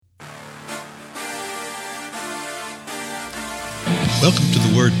Welcome to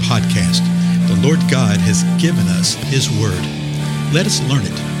the Word Podcast. The Lord God has given us His Word. Let us learn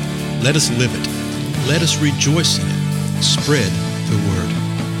it. Let us live it. Let us rejoice in it. Spread the Word.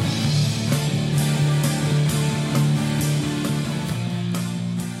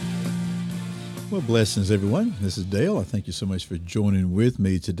 Well, blessings, everyone. This is Dale. I thank you so much for joining with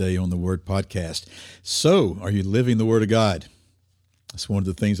me today on the Word Podcast. So, are you living the Word of God? That's one of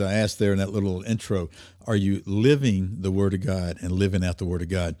the things I asked there in that little intro. Are you living the Word of God and living out the Word of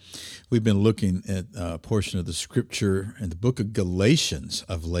God? We've been looking at a portion of the Scripture in the book of Galatians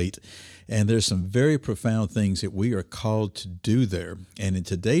of late, and there's some very profound things that we are called to do there. And in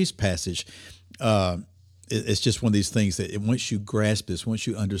today's passage, it's just one of these things that once you grasp this, once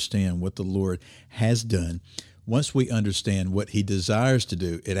you understand what the Lord has done, once we understand what He desires to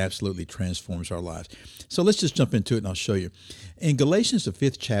do, it absolutely transforms our lives. So let's just jump into it and I'll show you. In Galatians, the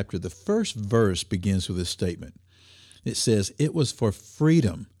 5th chapter, the first verse begins with this statement. It says, "It was for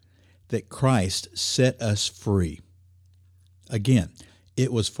freedom that Christ set us free." Again,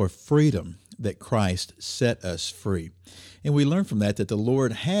 it was for freedom that Christ set us free. And we learn from that the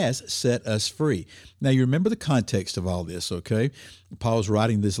Lord has set us free. Now, you remember the context of all this, okay? Paul's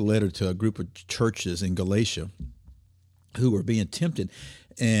writing this letter to a group of churches in Galatia who were being tempted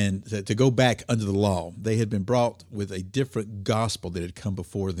and to go back under the law. They had been brought with a different gospel that had come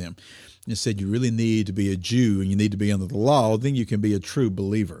before them. It said you really need to be a Jew and you need to be under the law, then you can be a true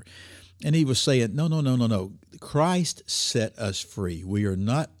believer. And he was saying, no. Christ set us free. We are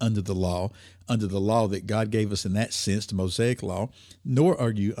not under the law that God gave us in that sense, the Mosaic law, nor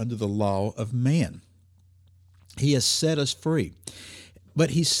are you under the law of man. He has set us free.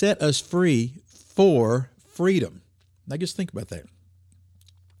 But He set us free for freedom. Now just think about that.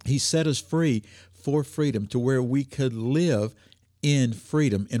 He set us free for freedom to where we could live in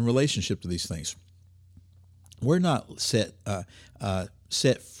freedom in relationship to these things. We're not set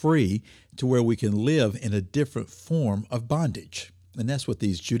free to where we can live in a different form of bondage. And that's what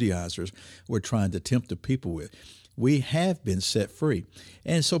these Judaizers were trying to tempt the people with. We have been set free.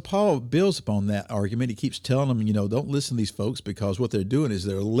 And so Paul builds upon that argument. He keeps telling them, don't listen to these folks because what they're doing is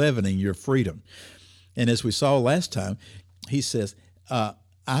they're leavening your freedom. And as we saw last time, he says,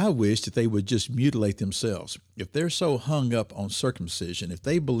 I wish that they would just mutilate themselves. If they're so hung up on circumcision, if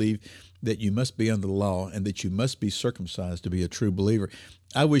they believe that you must be under the law and that you must be circumcised to be a true believer,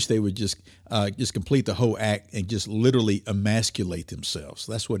 I wish they would just complete the whole act and just literally emasculate themselves.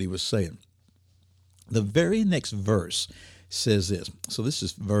 That's what he was saying. The very next verse says this. So this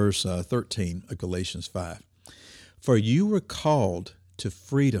is verse 13 of Galatians 5. "For you were called to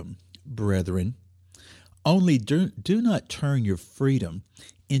freedom, brethren. Only do not turn your freedom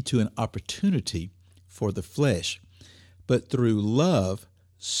into an opportunity for the flesh, but through love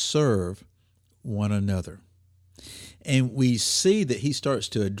serve one another." And we see that he starts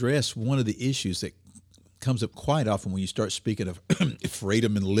to address one of the issues that comes up quite often when you start speaking of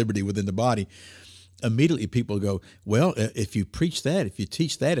freedom and liberty within the body. Immediately people go, well, if you preach that, if you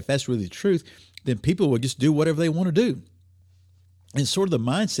teach that, if that's really the truth, then people will just do whatever they want to do. And sort of the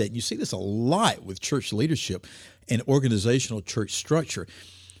mindset, and you see this a lot with church leadership and organizational church structure,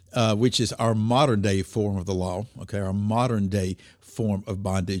 which is our modern day form of the law, okay, our modern day form of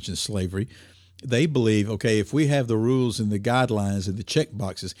bondage and slavery. They believe, okay, if we have the rules and the guidelines and the check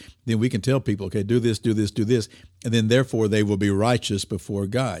boxes, then we can tell people, okay, do this, do this, do this, and then therefore they will be righteous before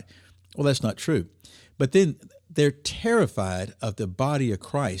God. Well, that's not true. But then they're terrified of the body of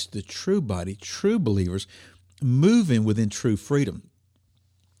Christ, the true body, true believers, moving within true freedom.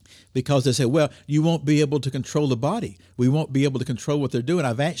 Because they say, well, you won't be able to control the body. We won't be able to control what they're doing.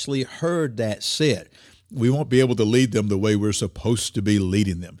 I've actually heard that said. We won't be able to lead them the way we're supposed to be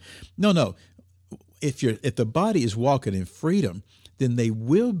leading them. No. If the body is walking in freedom, then they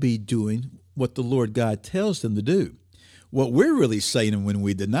will be doing what the Lord God tells them to do. What we're really saying when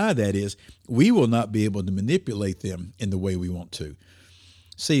we deny that is we will not be able to manipulate them in the way we want to.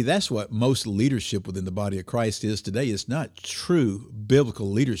 See, that's what most leadership within the body of Christ is today. It's not true biblical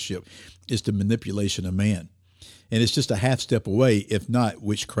leadership. It's the manipulation of man. And it's just a half step away, if not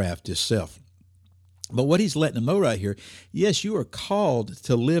witchcraft itself. But what he's letting them know right here, yes, you are called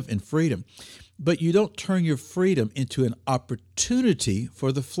to live in freedom, but you don't turn your freedom into an opportunity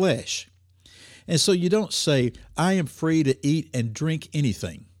for the flesh. And so you don't say, I am free to eat and drink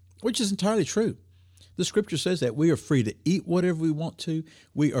anything, which is entirely true. The scripture says that we are free to eat whatever we want to.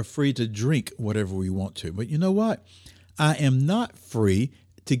 We are free to drink whatever we want to. But you know what? I am not free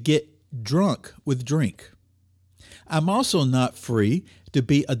to get drunk with drink. I'm also not free to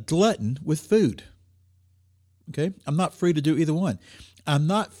be a glutton with food. Okay? I'm not free to do either one. I'm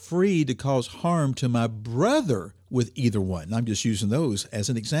not free to cause harm to my brother with either one. I'm just using those as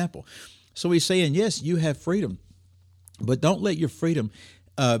an example. So he's saying, yes, you have freedom, but don't let your freedom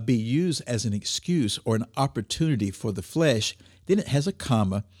be used as an excuse or an opportunity for the flesh. Then it has a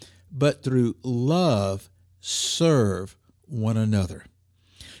comma, but through love, serve one another.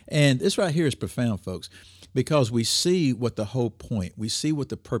 And this right here is profound, folks, because we see what the whole point, we see what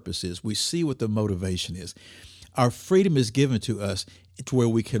the purpose is, we see what the motivation is. Our freedom is given to us to where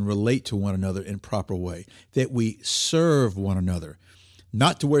we can relate to one another in a proper way, that we serve one another.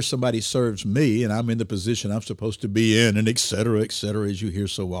 Not to where somebody serves me and I'm in the position I'm supposed to be in, and et cetera, as you hear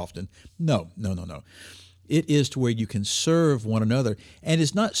so often. No. It is to where you can serve one another, and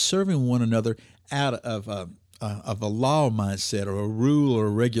it's not serving one another out of a law mindset or a rule or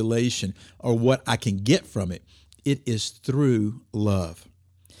a regulation or what I can get from it. It is through love.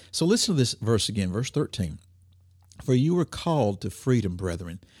 So listen to this verse again, verse 13. For you were called to freedom,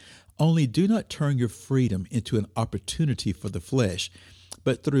 brethren. Only do not turn your freedom into an opportunity for the flesh,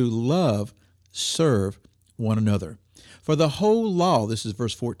 but through love serve one another. For the whole law, this is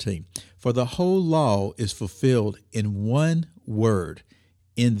verse 14, for the whole law is fulfilled in one word,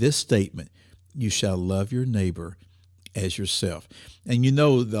 in this statement, you shall love your neighbor as yourself. And you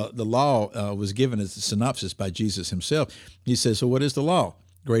know the law was given as a synopsis by Jesus himself. He says, so what is the law?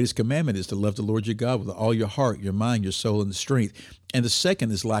 Greatest commandment is to love the Lord your God with all your heart, your mind, your soul, and strength. And the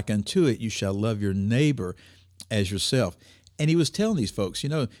second is like unto it, you shall love your neighbor as yourself. And he was telling these folks,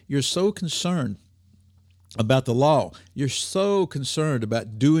 you're so concerned about the law. You're so concerned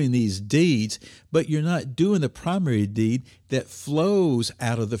about doing these deeds, but you're not doing the primary deed that flows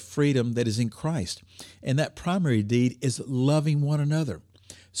out of the freedom that is in Christ. And that primary deed is loving one another,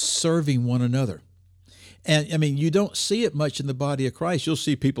 serving one another. And I mean, you don't see it much in the body of Christ. You'll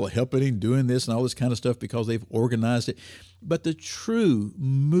see people helping, doing this and all this kind of stuff because they've organized it. But the true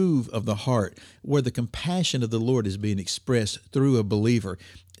move of the heart, where the compassion of the Lord is being expressed through a believer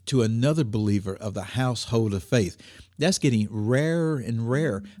to another believer of the household of faith, that's getting rarer and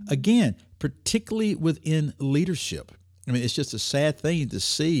rarer. Again, particularly within leadership. I mean, it's just a sad thing to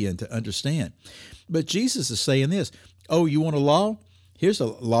see and to understand. But Jesus is saying this, oh, you want a law? Here's the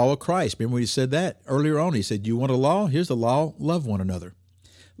law of Christ. Remember when he said that earlier on? He said, you want a law? Here's the law. Love one another.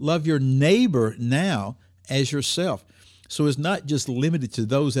 Love your neighbor now as yourself. So it's not just limited to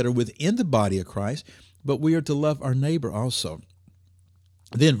those that are within the body of Christ, but we are to love our neighbor also.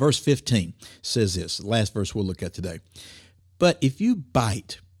 Then verse 15 says this, the last verse we'll look at today. But if you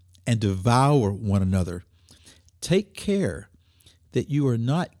bite and devour one another, take care that you are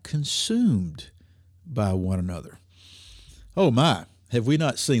not consumed by one another. Oh my. Have we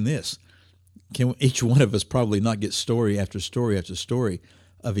not seen this? Can each one of us probably not get story after story after story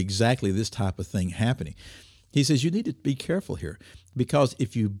of exactly this type of thing happening? He says you need to be careful here, because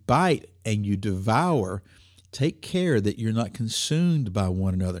if you bite and you devour, take care that you're not consumed by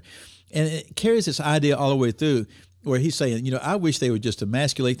one another. And it carries this idea all the way through where he's saying, I wish they would just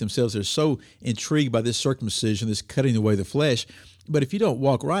emasculate themselves. They're so intrigued by this circumcision, this cutting away the flesh. But if you don't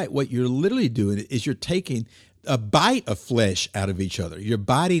walk right, what you're literally doing is you're taking a bite of flesh out of each other. You're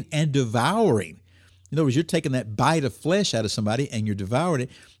biting and devouring. In other words, you're taking that bite of flesh out of somebody and you're devouring it.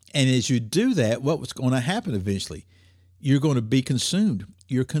 And as you do that, what's going to happen eventually? You're going to be consumed.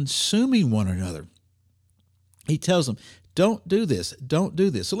 You're consuming one another. He tells them, don't do this. Don't do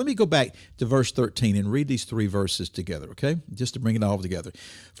this. So let me go back to verse 13 and read these three verses together, okay? Just to bring it all together.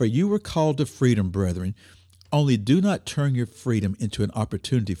 For you were called to freedom, brethren. Only do not turn your freedom into an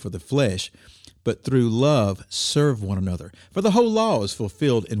opportunity for the flesh, but through love serve one another. For the whole law is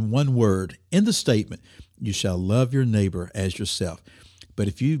fulfilled in one word, in the statement, you shall love your neighbor as yourself. But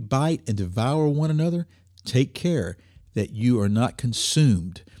if you bite and devour one another, take care that you are not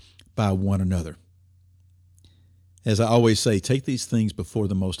consumed by one another. As I always say, take these things before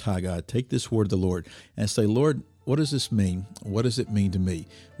the Most High God. Take this word of the Lord and say, Lord, what does this mean? What does it mean to me?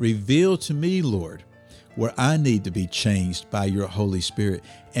 Reveal to me, Lord, where I need to be changed by your Holy Spirit.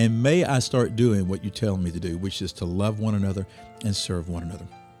 And may I start doing what you're telling me to do, which is to love one another and serve one another.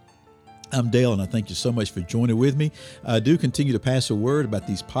 I'm Dale, and I thank you so much for joining with me. Do continue to pass a word about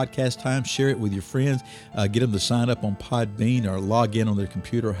these podcast times. Share it with your friends. Get them to sign up on Podbean or log in on their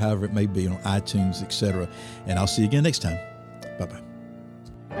computer, however it may be, on iTunes, etc. And I'll see you again next time. Bye-bye.